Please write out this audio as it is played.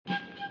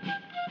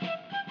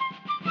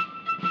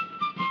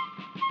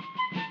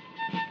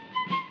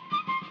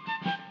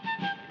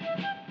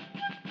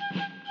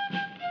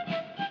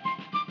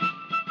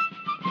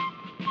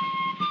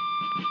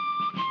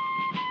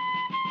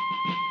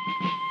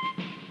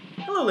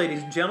Hello,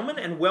 ladies and gentlemen,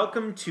 and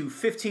welcome to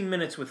 15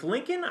 Minutes with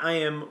Lincoln. I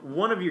am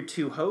one of your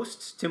two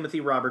hosts, Timothy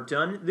Robert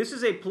Dunn. This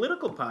is a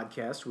political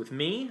podcast with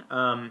me,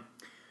 a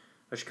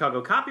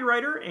Chicago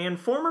copywriter, and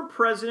former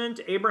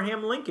President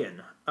Abraham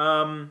Lincoln.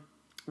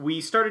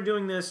 We started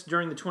doing this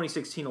during the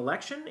 2016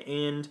 election,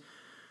 and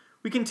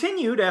we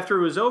continued after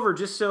it was over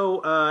just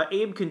so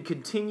Abe can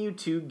continue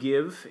to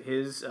give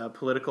his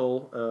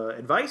political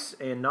advice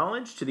and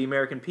knowledge to the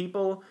American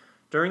people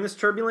during this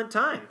turbulent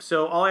time.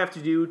 So all I have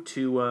to do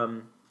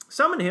to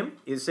summon him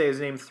is say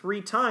his name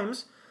 3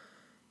 times.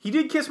 He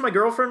did kiss my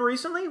girlfriend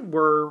recently.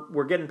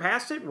 We're getting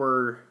past it.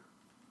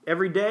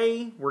 Every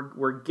day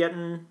we're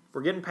getting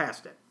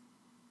past it.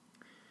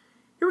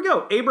 Here we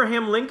go.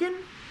 Abraham Lincoln,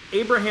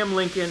 Abraham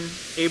Lincoln,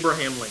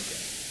 Abraham Lincoln.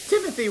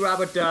 Timothy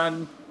Robert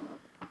Dunn.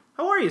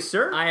 How are you,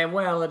 sir? I am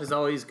well. It is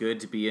always good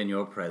to be in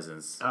your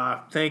presence.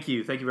 Thank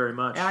you. Thank you very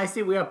much. And I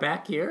see we are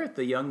back here at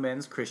the Young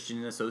Men's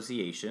Christian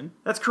Association.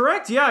 That's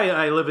correct. Yeah,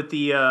 I live at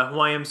the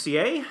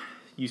YMCA.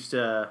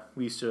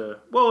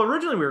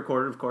 Originally we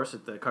recorded, of course,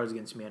 at the Cards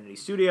Against Humanity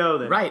studio.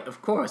 Then, Right,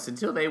 of course,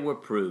 until they were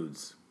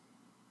prudes.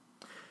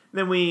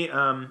 Then we...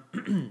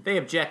 They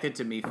objected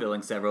to me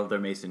filling several of their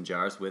mason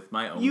jars with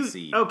my own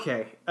seed.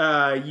 Okay.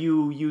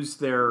 You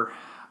used their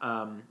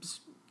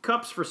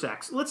cups for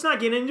sex. Let's not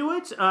get into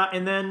it.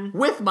 And then...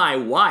 With my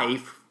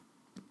wife.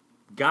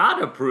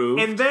 God approved.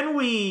 And then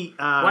we...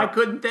 Why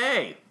couldn't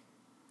they?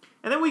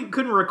 And then we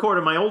couldn't record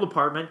in my old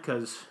apartment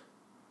because,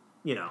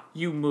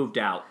 You moved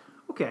out.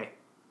 Okay.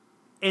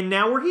 And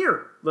now we're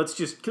here. Let's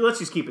just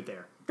keep it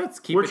there.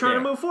 We're trying to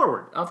move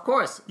forward. Of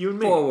course. You and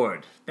me.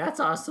 Forward. That's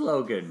our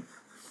slogan.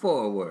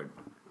 Forward.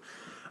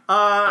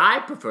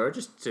 I prefer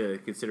just to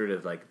consider it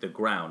as like the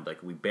ground.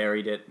 Like we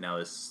buried it. Now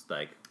it's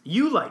like...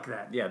 You like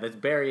that. Yeah, let's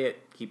bury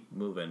it. Keep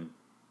moving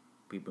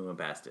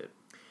past it.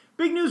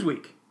 Big news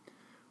week.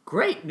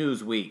 Great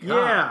news week.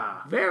 Yeah.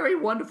 Huh? Very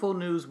wonderful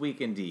news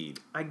week indeed.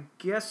 I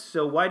guess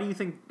so. Why do you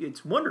think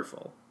it's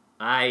wonderful?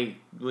 I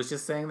was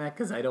just saying that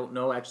because I don't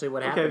know actually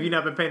what happened. Okay, have you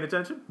not been paying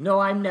attention? No,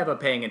 I'm never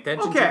paying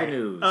attention to the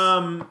news.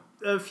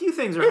 A few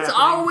things are happening. It's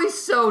always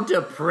so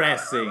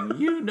depressing,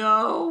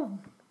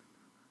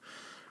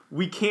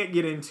 We can't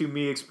get into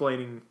me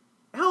explaining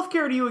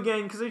healthcare to you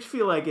again because I just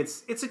feel like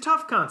it's a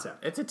tough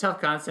concept. It's a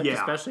tough concept, Yeah.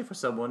 especially for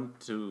someone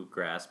to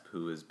grasp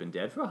who has been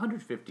dead for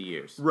 150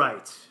 years.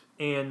 Right.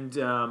 And,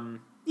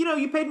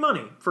 you paid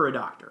money for a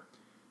doctor.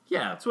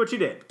 Yeah. That's what you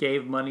did.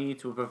 Gave money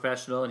to a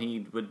professional and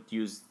he would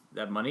use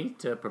that money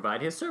to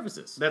provide his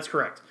services. That's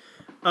correct.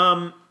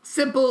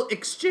 Simple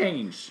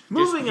exchange.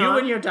 Moving Just you on.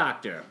 and your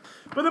doctor.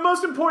 But the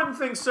most important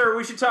thing, sir,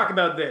 we should talk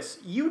about this.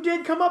 You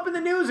did come up in the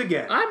news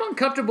again. I'm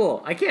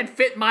uncomfortable. I can't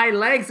fit my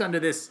legs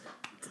under this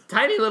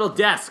tiny little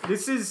desk.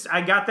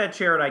 I got that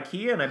chair at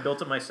IKEA and I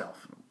built it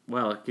myself.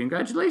 Well,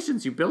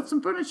 congratulations. You built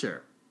some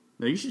furniture.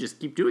 No, you should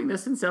just keep doing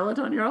this and sell it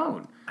on your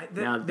own.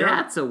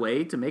 That's a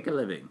way to make a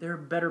living. There are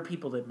better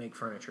people that make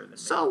furniture than me.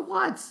 So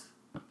what?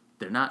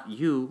 They're not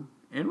you.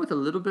 And with a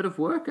little bit of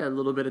work, a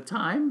little bit of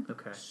time,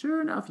 Okay. Sure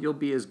enough, you'll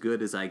be as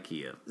good as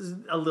IKEA. This is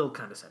a little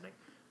condescending.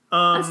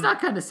 That's not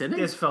condescending.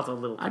 This felt a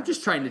little. I'm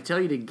just trying to tell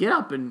you to get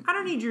up and I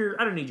don't need your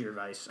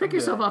advice. pick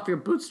yourself off your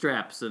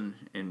bootstraps and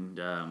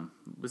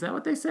was that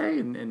what they say?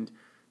 And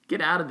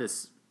get out of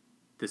this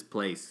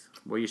place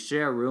where you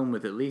share a room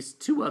with at least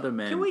 2 other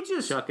men. Can we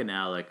just Chuck and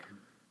Alec?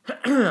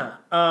 You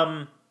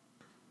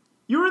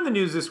were in the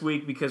news this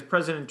week because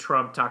President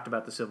Trump talked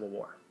about the Civil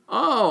War.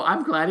 Oh,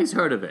 I'm glad he's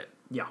heard of it.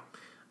 Yeah.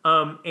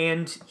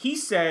 And he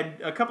said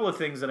a couple of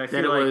things that I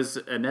feel That it like... was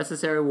a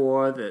necessary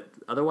war, that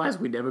otherwise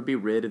we'd never be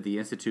rid of the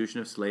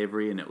institution of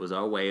slavery, and it was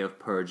our way of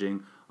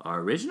purging our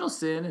original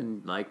sin,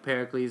 and like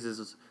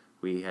Pericles,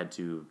 we had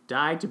to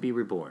die to be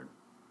reborn.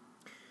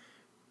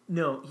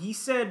 No, he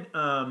said...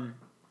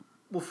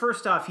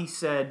 first off, he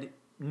said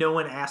no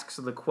one asks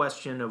the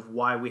question of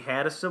why we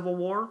had a Civil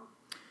War.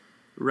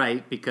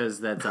 Right, because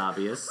that's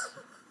obvious.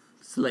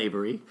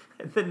 Slavery.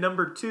 And then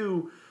number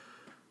 2...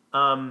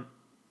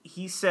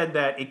 he said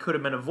that it could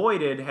have been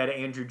avoided had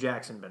Andrew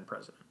Jackson been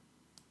president.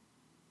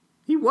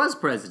 He was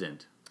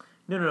president.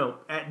 No.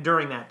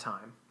 During that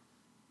time.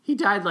 He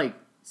died like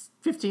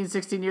 15,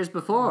 16 years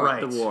before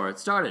Right. the war. It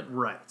started.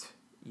 Right.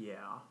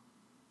 Yeah.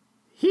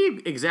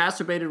 He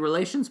exacerbated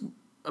relations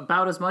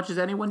about as much as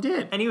anyone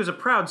did. And he was a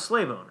proud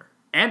slave owner.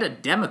 And a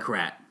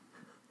Democrat.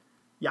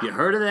 Yeah. You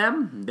heard of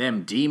them?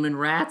 Them demon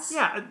rats?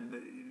 Yeah.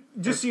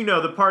 Just so you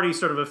know, the party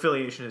sort of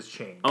affiliation has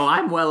changed. Oh,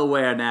 I'm well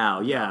aware now.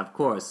 Yeah, of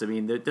course. I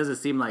mean, it doesn't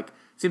seem like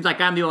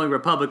I'm the only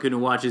Republican who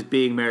watches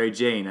Being Mary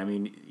Jane. I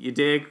mean, you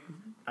dig?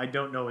 I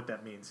don't know what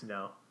that means,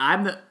 no.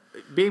 I'm the...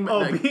 Being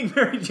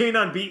Mary Jane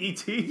on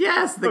BET?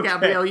 Yes, the Okay.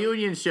 Gabrielle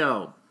Union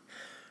show.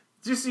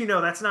 Just so you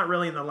know, that's not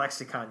really in the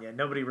lexicon yet.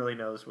 Nobody really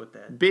knows what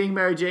that... Being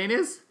Mary Jane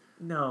is?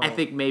 No. I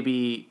think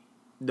maybe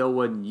no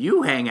one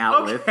you hang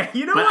out with.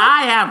 You know but what?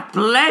 I have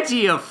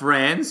plenty of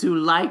friends who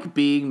like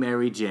Being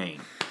Mary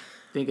Jane.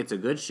 Think it's a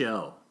good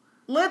show.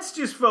 Let's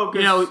just focus...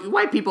 You know,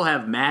 white people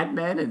have Mad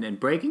Men and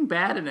Breaking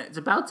Bad, and it's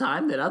about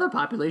time that other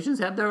populations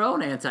have their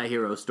own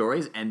anti-hero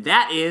stories, and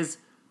that is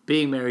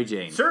Being Mary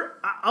Jane. Sir,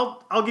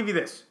 I'll give you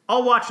this.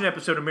 I'll watch an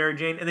episode of Mary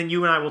Jane, and then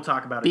you and I will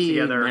talk about it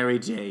together. Being Mary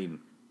Jane.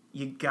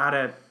 You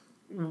gotta...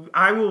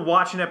 I will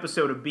watch an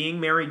episode of Being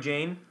Mary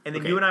Jane, and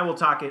then you and I will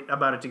talk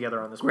about it together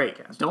on this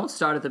podcast. Don't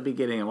start at the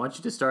beginning. I want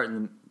you to start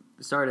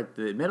at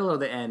the middle or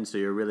the end, so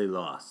you're really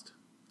lost.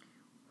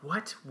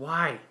 What?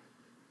 Why?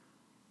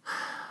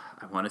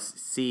 I want to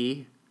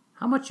see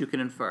how much you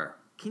can infer.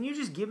 Can you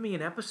just give me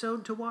an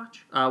episode to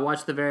watch?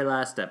 Watch the very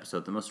last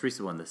episode, the most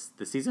recent one,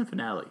 the season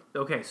finale.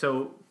 Okay,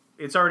 so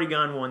it's already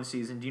gone one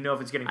season. Do you know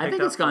if it's getting picked up? I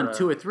think it's gone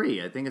 2 or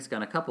 3. I think it's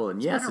gone a couple,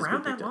 and yes, been it's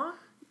around been picked that up.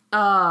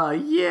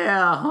 long?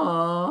 Yeah,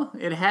 huh?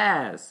 It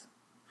has.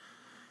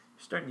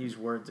 You're starting to use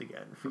words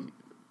again.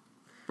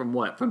 From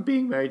what? From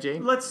Being Mary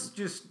Jane? Let's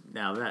just...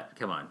 Now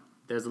come on.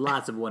 There's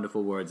lots of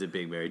wonderful words in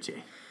Being Mary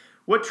Jane.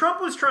 What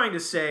Trump was trying to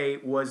say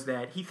was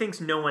that he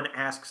thinks no one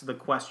asks the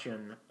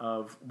question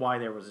of why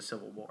there was a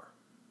civil war.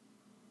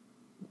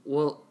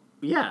 Well,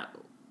 yeah.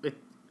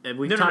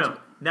 No.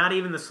 Not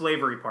even the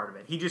slavery part of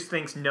it. He just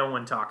thinks no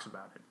one talks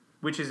about it,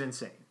 which is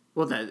insane.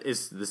 Well, that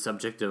is the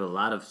subject of a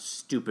lot of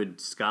stupid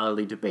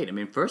scholarly debate. I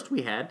mean, first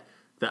we had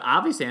the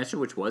obvious answer,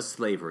 which was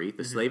slavery,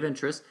 the slave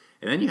interest,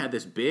 and then you had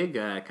this big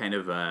kind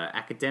of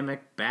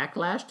academic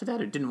backlash to that.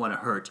 It didn't want to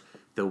hurt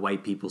the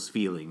white people's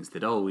feelings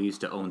that, we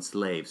used to own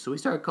slaves. So we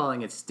started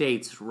calling it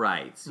states'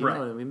 rights. You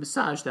know, and we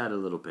massaged that a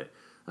little bit.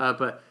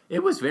 But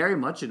it was very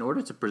much in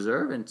order to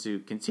preserve and to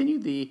continue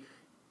the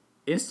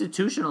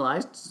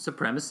institutionalized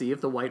supremacy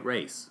of the white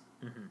race.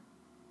 Mm-hmm.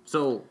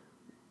 So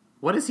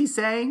what is he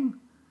saying?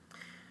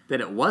 That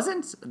it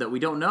wasn't? That we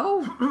don't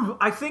know?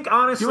 I think,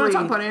 honestly... Do you want to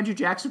talk about Andrew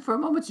Jackson for a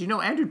moment? You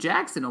know, Andrew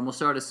Jackson almost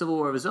started a civil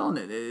war of his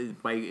own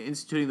by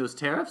instituting those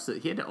tariffs.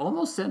 He had to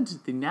almost send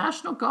the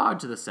National Guard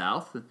to the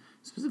South,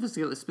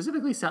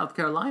 specifically South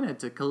Carolina,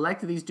 to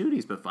collect these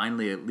duties. But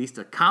finally, at least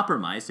a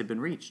compromise had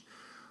been reached.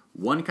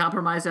 One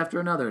compromise after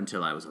another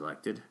until I was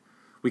elected.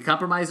 We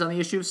compromised on the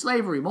issue of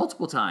slavery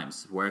multiple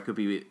times, where it could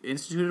be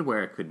instituted,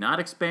 where it could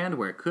not expand,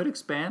 where it could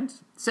expand.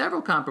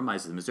 Several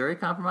compromises. The Missouri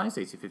Compromise,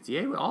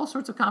 1858, all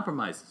sorts of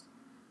compromises.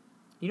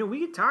 You know, we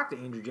could talk to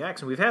Andrew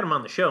Jackson. We've had him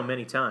on the show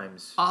many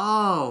times.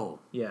 Oh.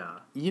 Yeah.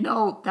 You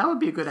know, that would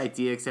be a good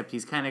idea, except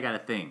he's kind of got a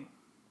thing.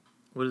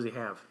 What does he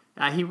have?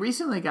 He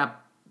recently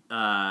got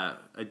a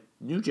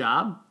new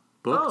job,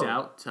 booked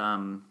out,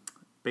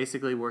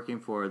 basically working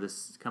for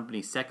this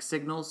company, Sex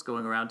Signals,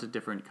 going around to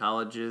different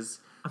colleges.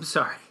 I'm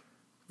sorry.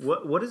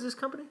 What is this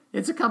company?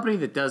 It's a company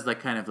that does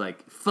kind of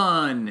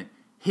fun,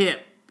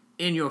 hip,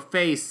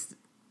 in-your-face,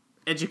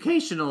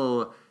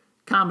 educational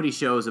comedy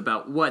shows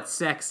about what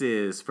sex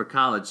is for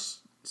college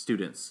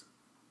students.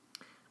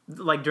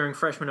 Like during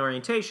freshman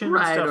orientation,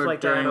 right? And stuff or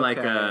like during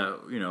that?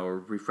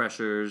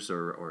 Refreshers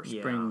or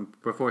spring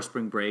before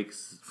spring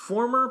breaks.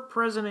 Former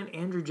President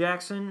Andrew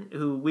Jackson,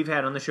 who we've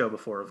had on the show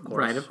before, of course.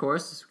 Right, of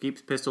course,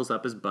 keeps pistols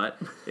up his butt.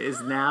 Is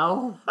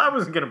now. I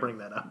wasn't going to bring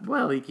that up.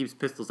 Well, he keeps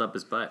pistols up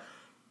his butt.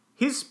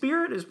 His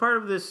Spirit is part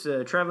of this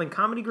traveling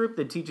comedy group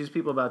that teaches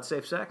people about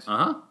safe sex.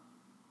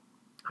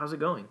 How's it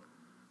going?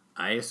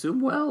 I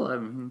assume well. Okay.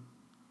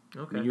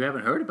 I mean, you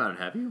haven't heard about it,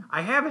 have you?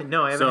 I haven't.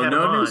 No, I haven't had him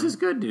on. So no news is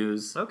good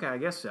news. Okay, I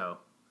guess so.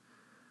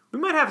 We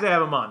might have to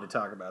have him on to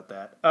talk about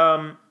that.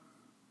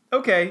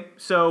 Okay,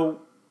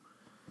 so,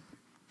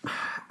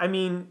 I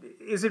mean,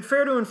 is it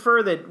fair to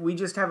infer that we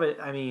just have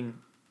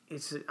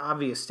it's an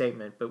obvious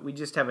statement, but we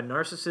just have a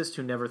narcissist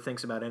who never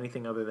thinks about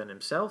anything other than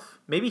himself?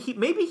 Maybe he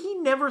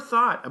never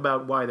thought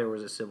about why there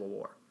was a civil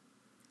war.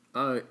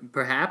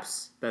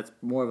 Perhaps that's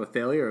more of a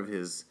failure of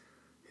his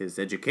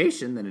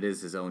education than it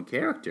is his own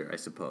character, I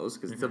suppose.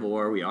 Because the Civil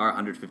War, we are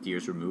 150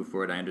 years removed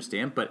for it, I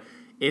understand, but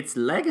its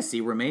legacy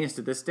remains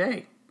to this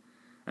day.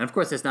 And of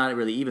course, it's not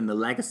really even the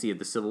legacy of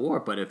the Civil War,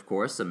 but of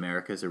course,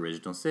 America's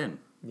original sin.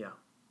 Yeah.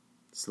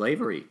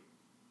 Slavery.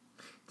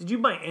 Did you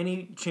by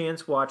any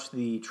chance watch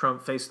the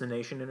Trump Face the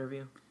Nation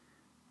interview?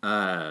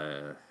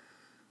 No.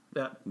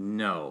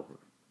 John,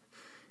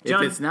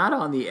 if it's not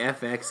on the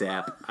FX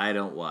app, I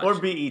don't watch. Or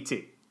BET.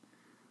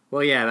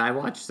 Well, yeah, I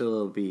watched a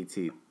little BET.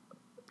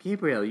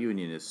 Gabrielle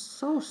Union is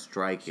so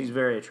striking. She's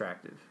very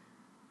attractive.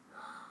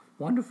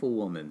 Wonderful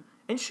woman.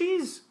 And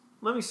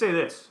let me say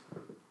this.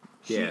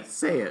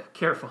 Say it.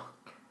 Careful.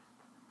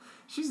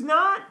 She's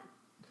not...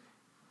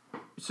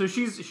 So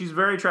she's a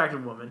very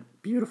attractive woman.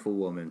 Beautiful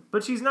woman.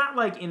 But she's not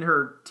in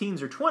her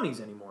teens or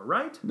 20s anymore,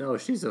 right? No,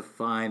 she's a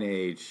fine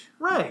age.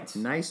 Right.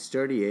 Nice,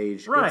 sturdy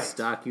age. Right. Good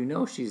stock. You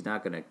know she's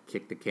not going to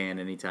kick the can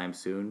anytime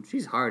soon.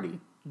 She's hardy.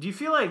 Do you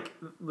feel like...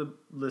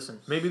 Listen,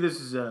 maybe this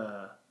is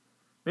a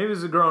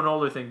growing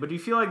older thing, but do you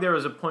feel like there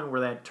was a point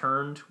where that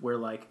turned, where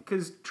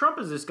because Trump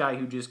is this guy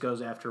who just goes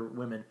after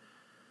women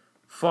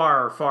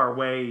far, far,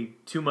 way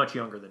too much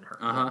younger than her.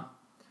 Uh-huh.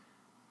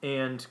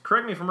 And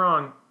correct me if I'm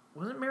wrong,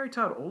 wasn't Mary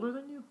Todd older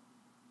than you?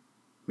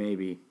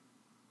 Maybe.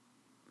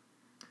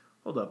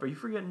 Hold up, are you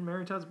forgetting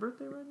Mary Todd's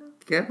birthday right now?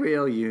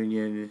 Gabrielle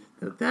Union,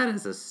 that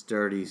is a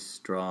sturdy,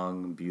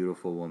 strong,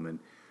 beautiful woman.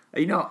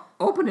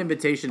 Open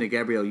invitation to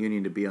Gabrielle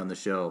Union to be on the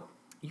show.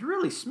 You're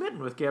really smitten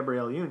with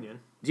Gabrielle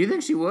Union. Do you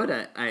think she would?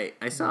 I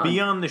saw be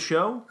on the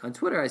show on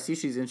Twitter. I see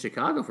she's in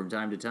Chicago from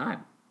time to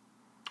time.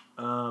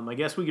 I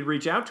guess we could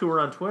reach out to her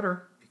on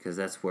Twitter. Because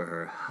that's where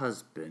her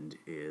husband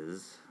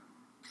is.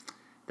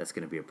 That's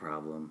going to be a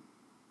problem.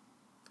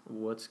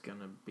 What's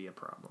gonna be a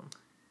problem?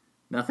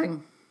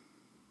 Nothing?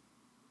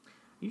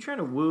 You trying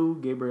to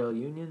woo Gabrielle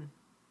Union?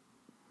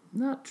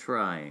 Not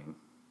trying.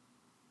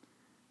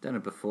 Done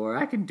it before.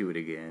 I can do it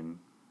again.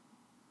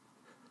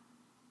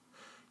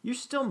 You're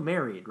still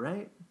married,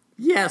 right?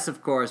 Yes,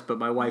 of course, but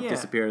my wife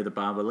disappeared at the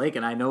bottom of the lake,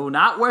 and I know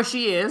not where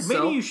she is. Maybe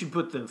so you should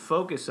put the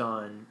focus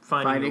on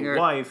finding her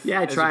wife.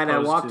 Yeah, I tried. I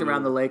walked to...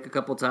 around the lake a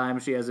couple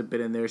times. She hasn't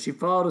been in there. She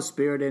followed a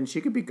spirit in.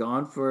 She could be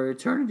gone for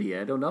eternity.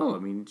 I don't know. I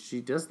mean,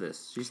 she does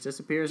this. She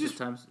disappears at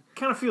times.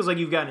 Kind of feels like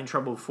you've gotten in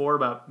trouble before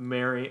about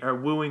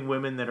wooing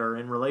women that are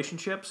in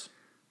relationships.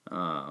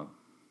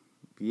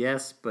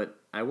 Yes, but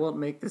I won't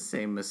make the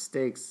same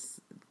mistakes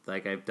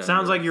like I've done.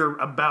 Sounds like you're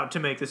about to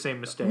make the same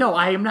mistake. No,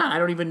 I am not. I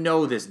don't even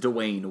know this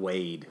Dwayne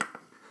Wade.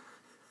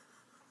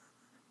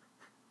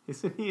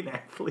 Isn't he an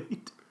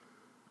athlete?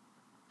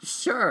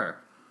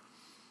 Sure.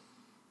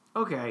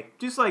 Okay.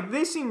 Just like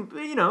they seem,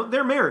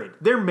 they're married.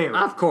 They're married.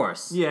 Of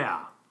course.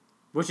 Yeah.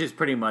 Which is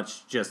pretty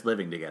much just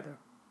living together.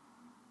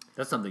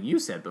 That's something you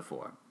said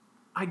before.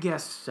 I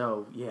guess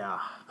so, yeah.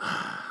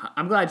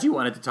 I'm glad you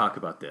wanted to talk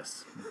about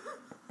this.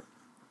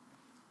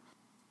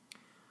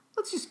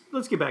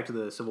 Let's get back to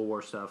the Civil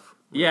War stuff.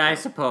 Yeah, I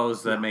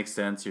suppose that makes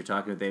sense. You're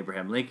talking with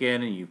Abraham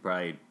Lincoln, and you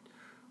probably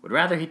would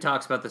rather he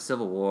talks about the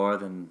Civil War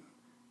than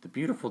the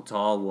beautiful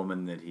tall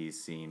woman that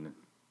he's seen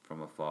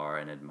from afar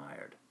and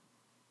admired.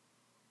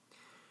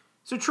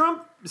 So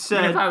Trump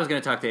said... if I was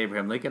going to talk to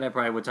Abraham Lincoln, I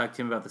probably would talk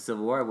to him about the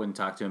Civil War. I wouldn't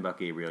talk to him about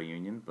Gabrielle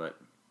Union, but...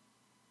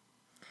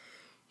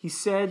 He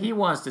said... He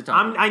wants to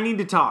talk. I need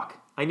to talk.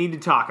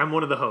 I'm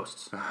one of the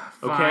hosts.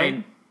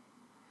 Okay?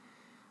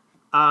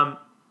 Fine.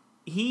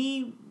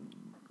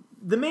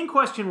 The main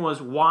question was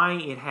why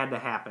it had to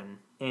happen,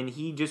 and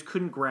he just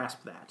couldn't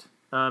grasp that.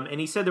 And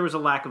he said there was a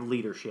lack of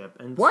leadership.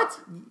 And What?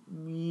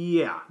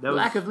 Yeah.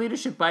 Lack of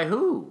leadership by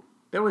who?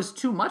 There was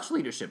too much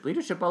leadership.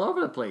 Leadership all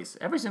over the place.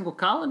 Every single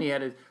colony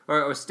had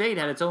or state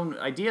had its own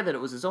idea that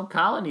it was its own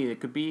colony that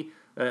could be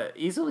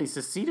easily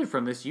seceded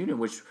from this union,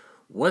 which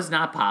was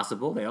not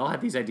possible. They all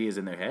had these ideas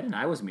in their head, and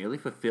I was merely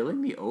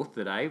fulfilling the oath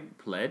that I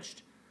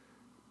pledged,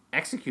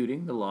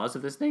 executing the laws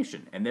of this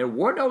nation. And there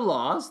were no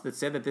laws that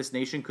said that this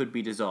nation could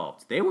be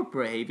dissolved. They were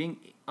behaving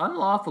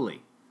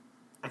unlawfully.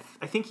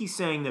 I think he's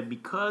saying that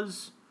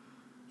because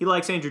he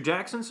likes Andrew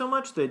Jackson so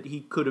much that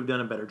he could have done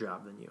a better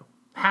job than you.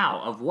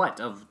 How? Of what?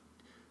 Of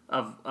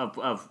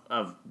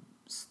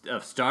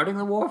starting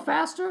the war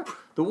faster?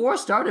 The war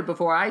started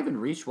before I even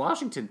reached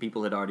Washington.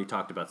 People had already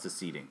talked about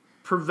seceding.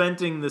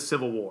 Preventing the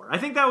Civil War. I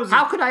think that was...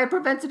 How could I have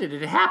prevented it?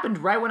 It happened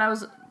right when I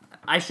was...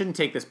 I shouldn't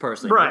take this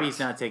personally. Right. Maybe he's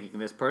not taking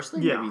this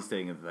personally. Yeah. Maybe he's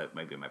thinking that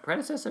might be my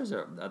predecessors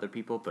or other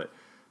people, but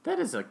that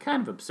is a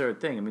kind of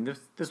absurd thing. I mean,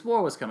 this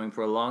war was coming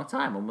for a long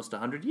time, almost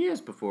 100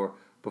 years before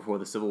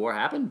the Civil War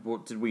happened.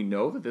 Did we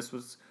know that this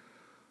was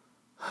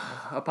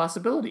a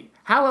possibility?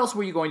 How else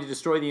were you going to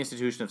destroy the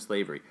institution of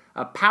slavery?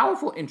 A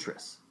powerful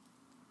interest.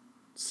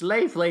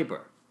 Slave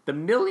labor. The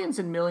millions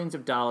and millions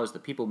of dollars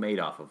that people made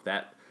off of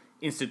that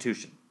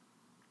institution.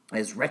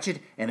 As wretched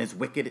and as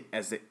wicked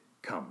as it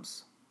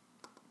comes.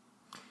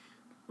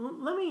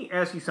 Let me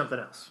ask you something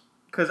else,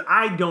 because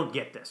I don't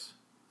get this.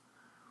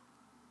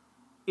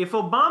 If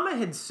Obama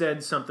had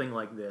said something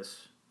like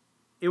this,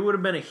 it would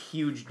have been a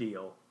huge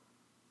deal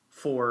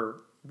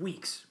for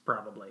weeks,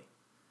 probably.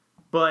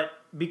 But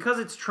because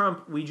it's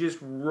Trump, we just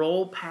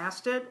roll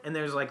past it, and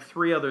there's like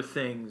 3 other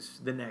things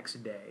the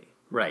next day.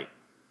 Right.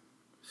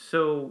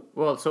 So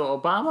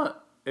Obama,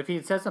 if he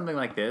had said something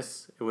like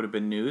this, it would have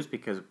been news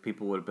because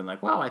people would have been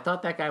like, wow, I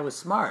thought that guy was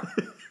smart.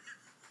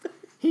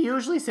 He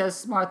usually says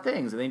smart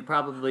things, and then he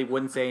probably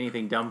wouldn't say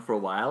anything dumb for a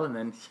while, and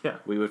then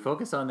we would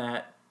focus on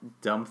that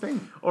dumb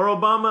thing. Or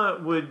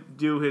Obama would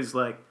do his,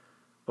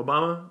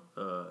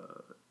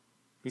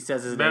 He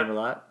says his name a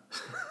lot.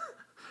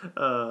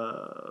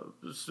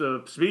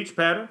 Speech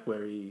pattern,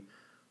 where he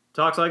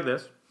talks like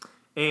this.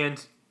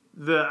 And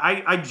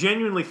I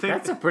genuinely think...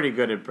 That's a pretty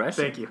good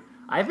impression. Thank you.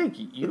 I think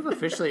you've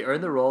officially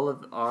earned the role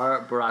of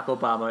our Barack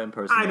Obama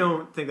impersonator. I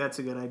don't think that's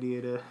a good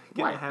idea to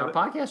have. Our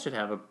podcast should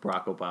have a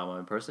Barack Obama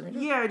impersonator.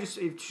 Yeah,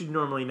 it should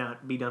normally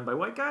not be done by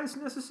white guys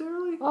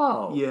necessarily.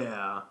 Oh.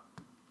 Yeah.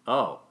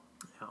 Oh.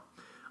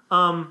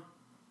 Yeah.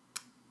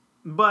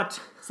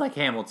 But it's like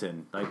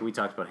Hamilton. Like we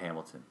talked about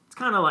Hamilton. It's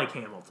kind of like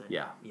Hamilton.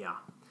 Yeah. Yeah.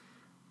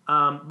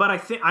 But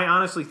I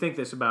honestly think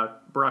this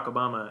about Barack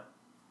Obama.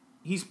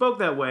 He spoke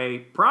that way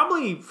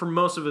probably for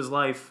most of his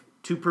life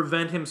to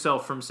prevent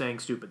himself from saying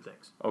stupid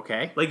things.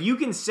 Okay. Like, you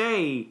can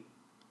say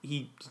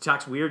he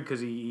talks weird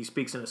because he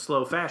speaks in a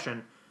slow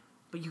fashion,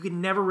 but you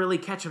can never really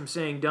catch him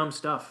saying dumb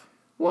stuff.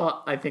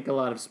 Well, I think a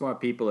lot of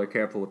smart people are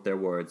careful with their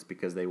words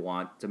because they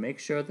want to make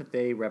sure that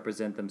they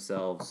represent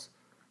themselves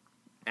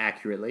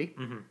accurately.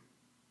 Mm-hmm.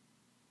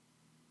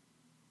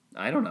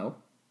 I don't know.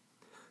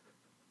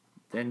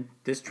 Then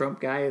this Trump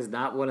guy is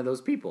not one of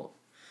those people.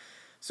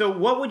 So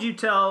what would you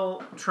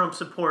tell Trump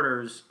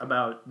supporters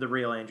about the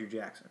real Andrew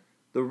Jackson?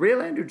 The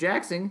real Andrew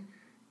Jackson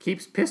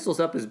keeps pistols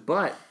up his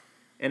butt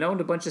and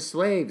owned a bunch of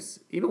slaves.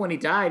 Even when he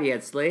died, he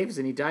had slaves,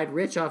 and he died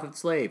rich off of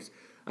slaves.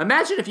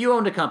 Imagine if you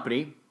owned a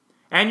company,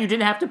 and you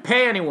didn't have to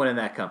pay anyone in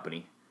that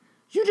company.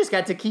 You just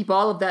got to keep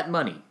all of that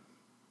money.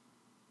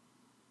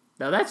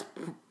 Now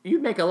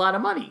you'd make a lot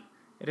of money.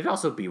 It'd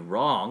also be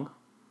wrong.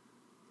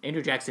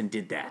 Andrew Jackson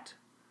did that.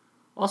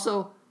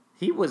 Also,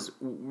 he was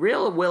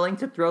real willing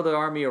to throw the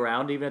army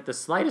around even at the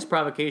slightest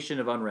provocation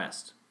of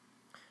unrest.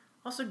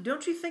 Also,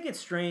 don't you think it's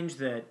strange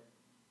that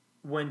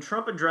when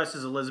Trump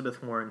addresses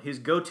Elizabeth Warren, his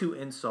go-to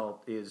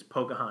insult is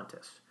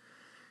Pocahontas?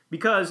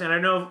 Because, and I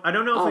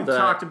don't know if we've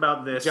talked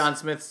about this. John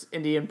Smith's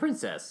Indian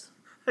Princess.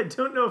 I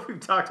don't know if we've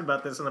talked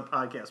about this on the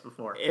podcast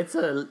before. It's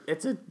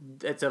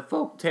a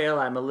folk tale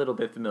I'm a little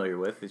bit familiar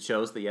with. It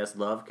shows that yes,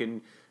 love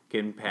can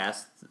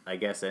pass, I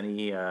guess,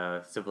 any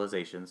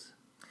civilizations.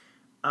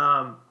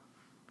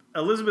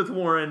 Elizabeth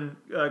Warren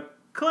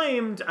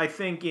claimed, I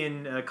think,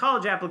 in a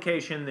college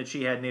application that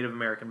she had Native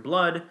American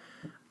blood,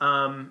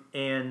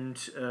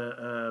 and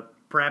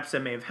perhaps that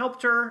may have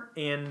helped her,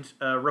 and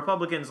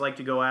Republicans like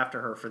to go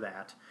after her for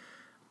that.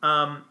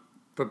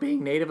 For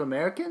being Native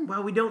American?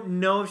 Well, we don't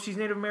know if she's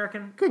Native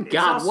American. Good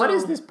God, what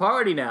is this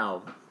party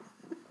now?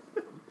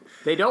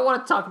 They don't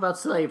want to talk about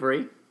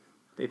slavery.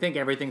 They think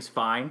everything's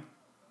fine.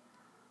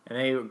 And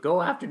they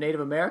go after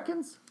Native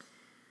Americans?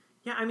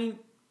 Yeah, I mean,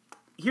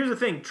 here's the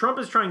thing. Trump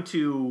is trying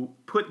to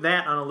put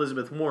that on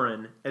Elizabeth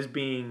Warren as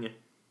being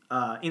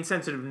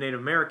insensitive to Native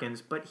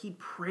Americans, but he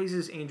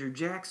praises Andrew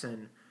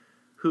Jackson,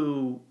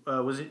 who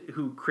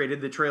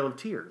created the Trail of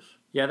Tears.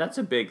 Yeah, that's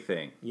a big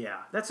thing. Yeah,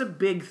 that's a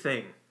big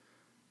thing.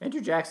 Andrew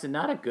Jackson,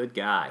 not a good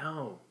guy.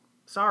 No.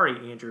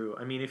 Sorry, Andrew.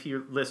 I mean, if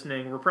you're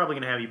listening, we're probably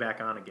going to have you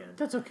back on again.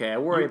 That's okay. I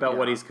worry about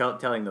what he's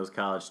telling those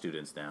college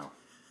students now.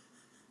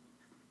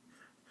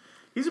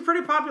 He's a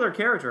pretty popular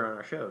character on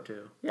our show,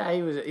 too. Yeah,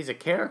 he's a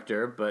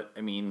character, but,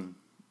 I mean,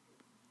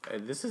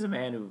 this is a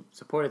man who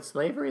supported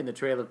slavery and the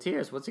Trail of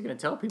Tears. What's he going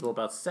to tell people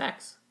about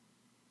sex?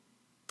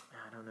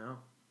 I don't know.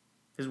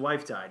 His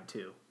wife died,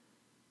 too.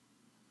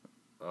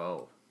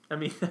 Oh. I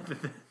mean,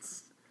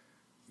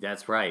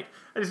 that's right.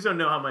 I just don't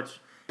know how much...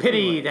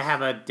 Pity to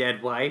have a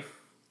dead wife,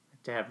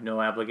 to have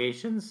no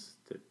obligations,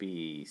 to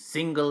be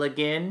single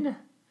again.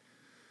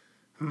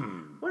 Why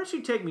don't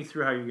you take me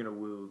through how you're going to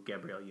woo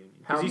Gabrielle Union?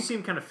 Because you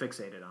seem kind of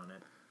fixated on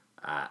it.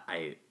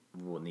 I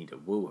will need to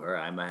woo her.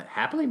 I'm a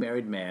happily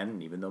married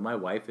man, even though my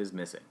wife is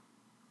missing.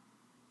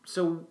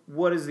 So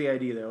what is the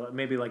idea, though?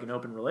 Maybe like an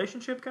open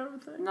relationship kind of a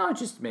thing? No,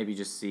 just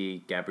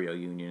see Gabrielle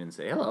Union and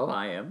say, hello,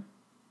 I am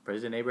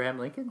President Abraham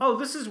Lincoln. Oh,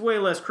 this is way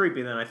less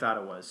creepy than I thought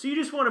it was. So you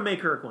just want to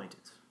make her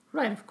acquaintance?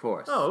 Right, of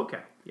course. Oh,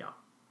 okay. Yeah.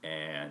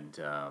 And,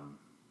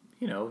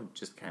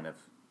 just kind of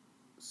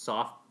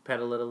soft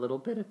pedal it a little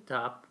bit at the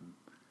top.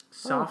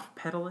 Soft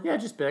pedaling? Yeah,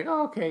 just be like,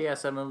 oh, okay,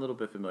 yes, I'm a little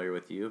bit familiar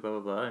with you, blah, blah,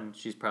 blah. And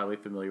she's probably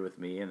familiar with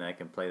me, and I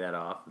can play that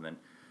off. And then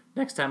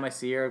next time I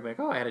see her, I'm like,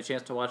 oh, I had a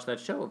chance to watch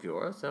that show of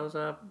yours. I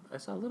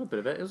saw a little bit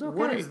of it. It was okay.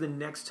 What is the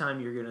next time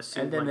you're going to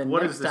see her? And then the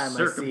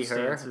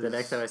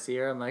next time I see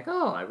her, I'm like,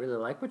 oh, I really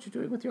like what you're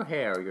doing with your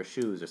hair or your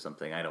shoes or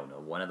something. I don't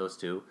know, one of those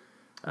two.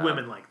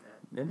 Women like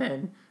that. And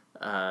then,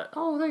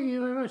 oh, thank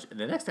you very much. And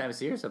the next time I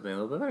see her, something a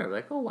little bit better. I'm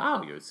like, oh,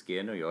 wow, your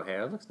skin or your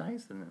hair looks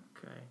nice. And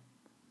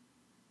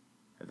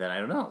then I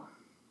don't know.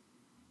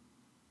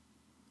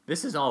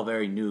 This is all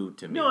very new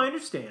to me. No, I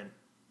understand.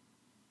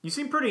 You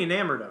seem pretty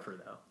enamored of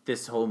her, though.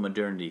 This whole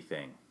modernity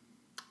thing.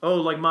 Oh,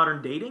 like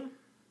modern dating?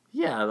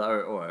 Yeah,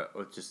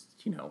 or just,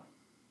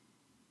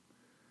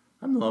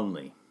 I'm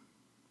lonely.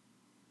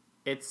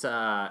 It's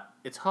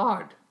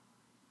hard,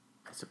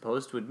 I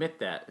suppose, to admit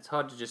that. It's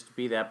hard to just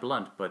be that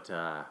blunt, but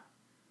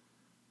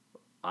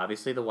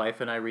obviously the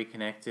wife and I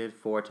reconnected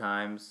 4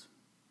 times,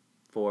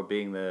 4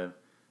 being the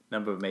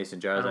number of mason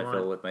jars I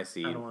fill with my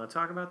seed. I don't want to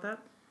talk about that.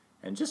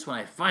 And just when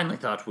I finally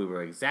thought we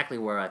were exactly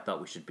where I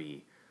thought we should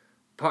be,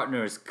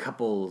 partners,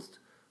 couples,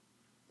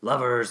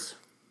 lovers,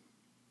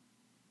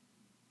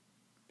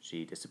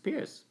 she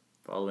disappears,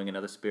 following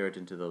another spirit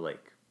into the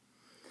lake.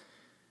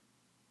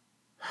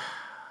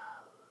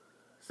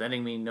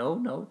 Sending me no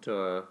note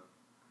or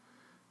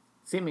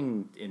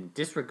seeming in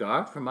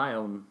disregard for my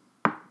own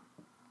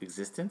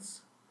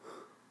existence.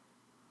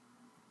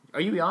 Are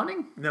you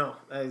yawning? No,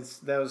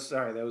 that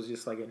was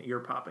just like an ear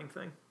popping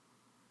thing.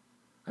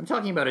 I'm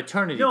talking about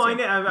eternity. No,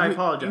 I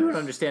apologize. You would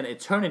understand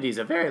eternity is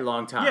a very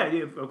long time.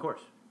 Yeah, of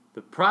course.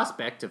 The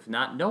prospect of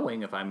not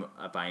knowing if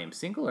I am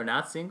single or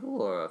not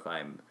single, or if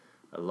I'm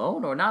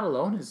alone or not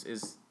alone,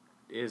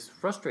 is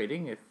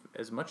frustrating,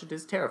 as much as it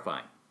is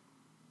terrifying.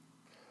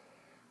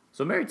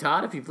 So, Mary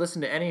Todd, if you've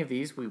listened to any of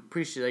these, we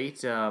appreciate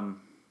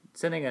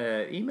sending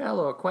an email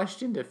or a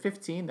question to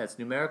 15, that's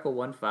numerical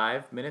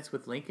 15,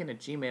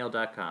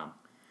 minuteswithlincoln@gmail.com.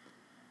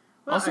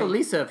 Well, also,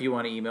 Lisa, if you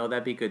want to email,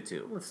 that'd be good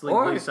too. Let's leave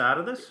Lisa out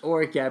of this.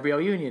 Or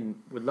Gabrielle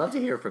Union. Would love to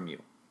hear from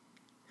you.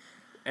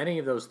 Any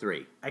of those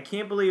 3. I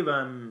can't believe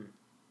I'm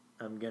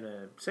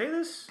gonna say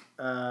this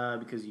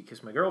because you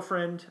kissed my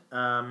girlfriend.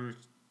 I'm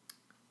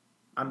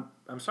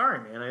sorry,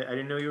 man. I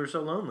didn't know you were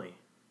so lonely.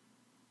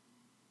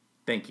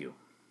 Thank you.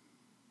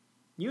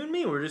 You and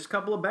me, we're just a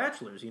couple of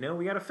bachelors. We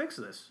got to fix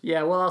this.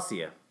 Yeah, well, I'll see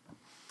you.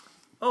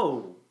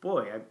 Oh,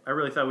 boy, I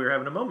really thought we were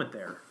having a moment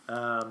there.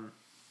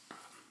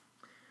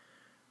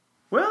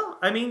 Well,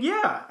 I mean,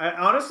 yeah.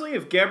 Honestly,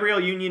 if Gabrielle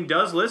Union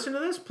does listen to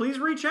this, please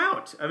reach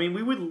out. I mean,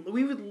 we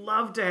would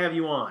love to have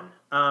you on.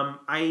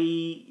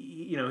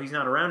 He's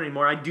not around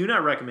anymore. I do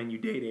not recommend you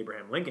date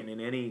Abraham Lincoln in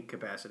any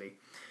capacity.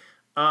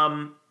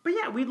 But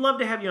yeah, we'd love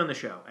to have you on the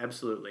show.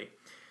 Absolutely.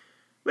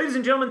 Ladies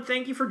and gentlemen,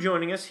 thank you for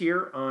joining us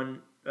here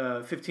on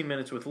 15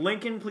 Minutes with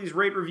Lincoln. Please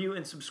rate, review,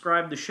 and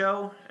subscribe to the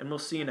show, and we'll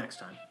see you next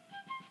time.